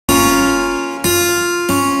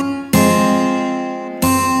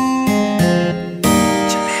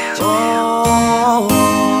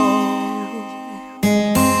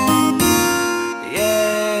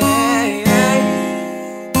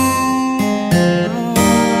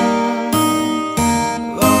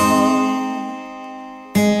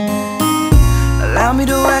Allow me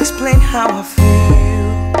to explain how I feel.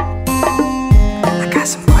 I got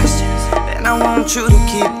some questions, and I want you to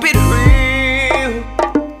keep it real.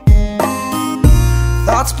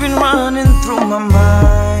 Thoughts been running through my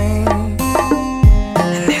mind,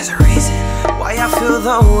 and there's a reason why I feel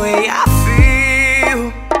the way I feel.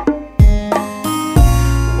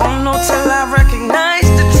 Won't know till I recognize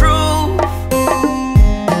the truth.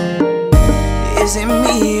 Is it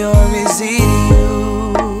me or is it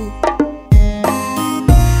you?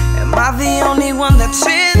 Am I the only one that's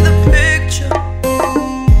in the picture?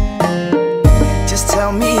 Just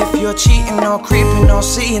tell me if you're cheating or creeping or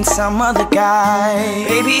seeing some other guy.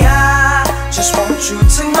 Baby, I just want you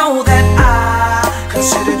to know that I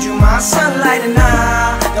considered you my sunlight, and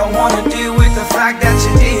I don't wanna deal with the fact that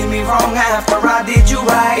you did me wrong after I did you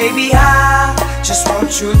right. Baby, I just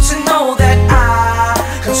want you to know that I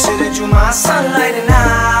considered you my sunlight, and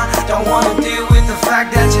I don't wanna deal with the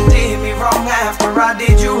fact that you did me wrong after I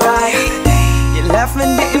did you right. You left me,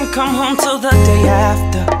 didn't come home till the day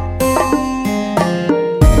after,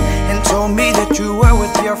 and told me that you were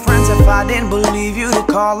with your friends. If I didn't believe you, to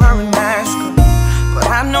call her and ask her. But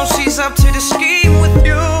I know she's up to the scheme with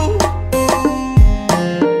you,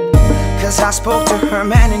 'cause I spoke to her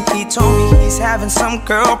man and he told me he's having some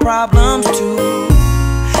girl problems too.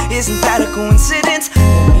 Isn't that a coincidence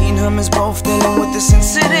that me and him is both dealing with this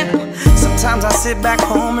incident? Sometimes I sit back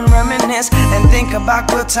home and reminisce and think about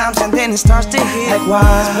good times, and then it starts to hit. Like,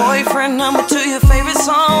 why is boyfriend number 2 your favorite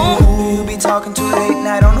song? Who you be talking to late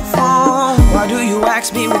night on the phone? Why do you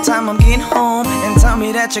ask me what time I'm getting home and tell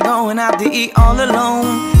me that you're going out to eat all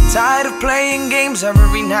alone? Tired of playing games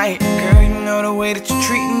every night. Girl, you know the way that you're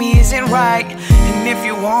treating me isn't right. And if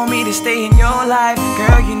you want me to stay in your life,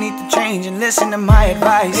 girl, you need to change and listen to my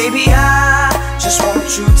advice. Baby, I just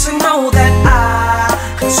want you to know that I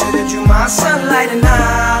considered you my sunlight, and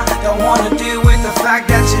I don't wanna deal with the fact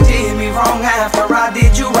that you did me wrong after I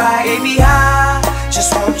did you right. Baby, I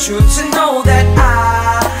just want you to know that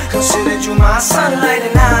I considered you my sunlight,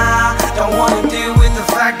 and I don't wanna deal with the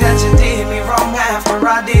fact that you did me wrong after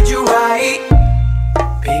I did you right.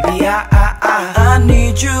 Baby, I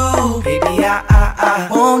need you. Baby, I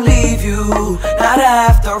won't leave you, not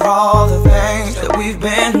after all the things that we've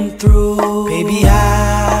been through. Baby, I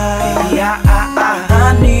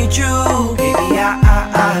need you. Baby,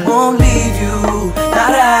 I won't leave you,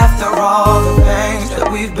 not after all the things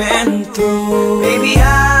that we've been through. Baby,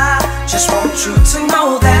 I just want you to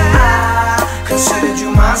know that I considered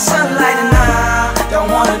you my sunlight, and I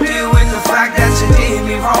don't wanna deal with the fact that you did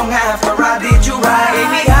me wrong after I did you right.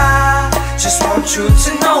 Baby, I just want you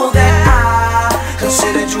to know that I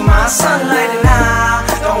considered you my sunlight, and I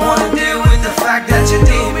don't wanna deal with the fact that you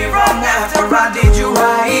did me wrong after I did you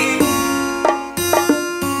right.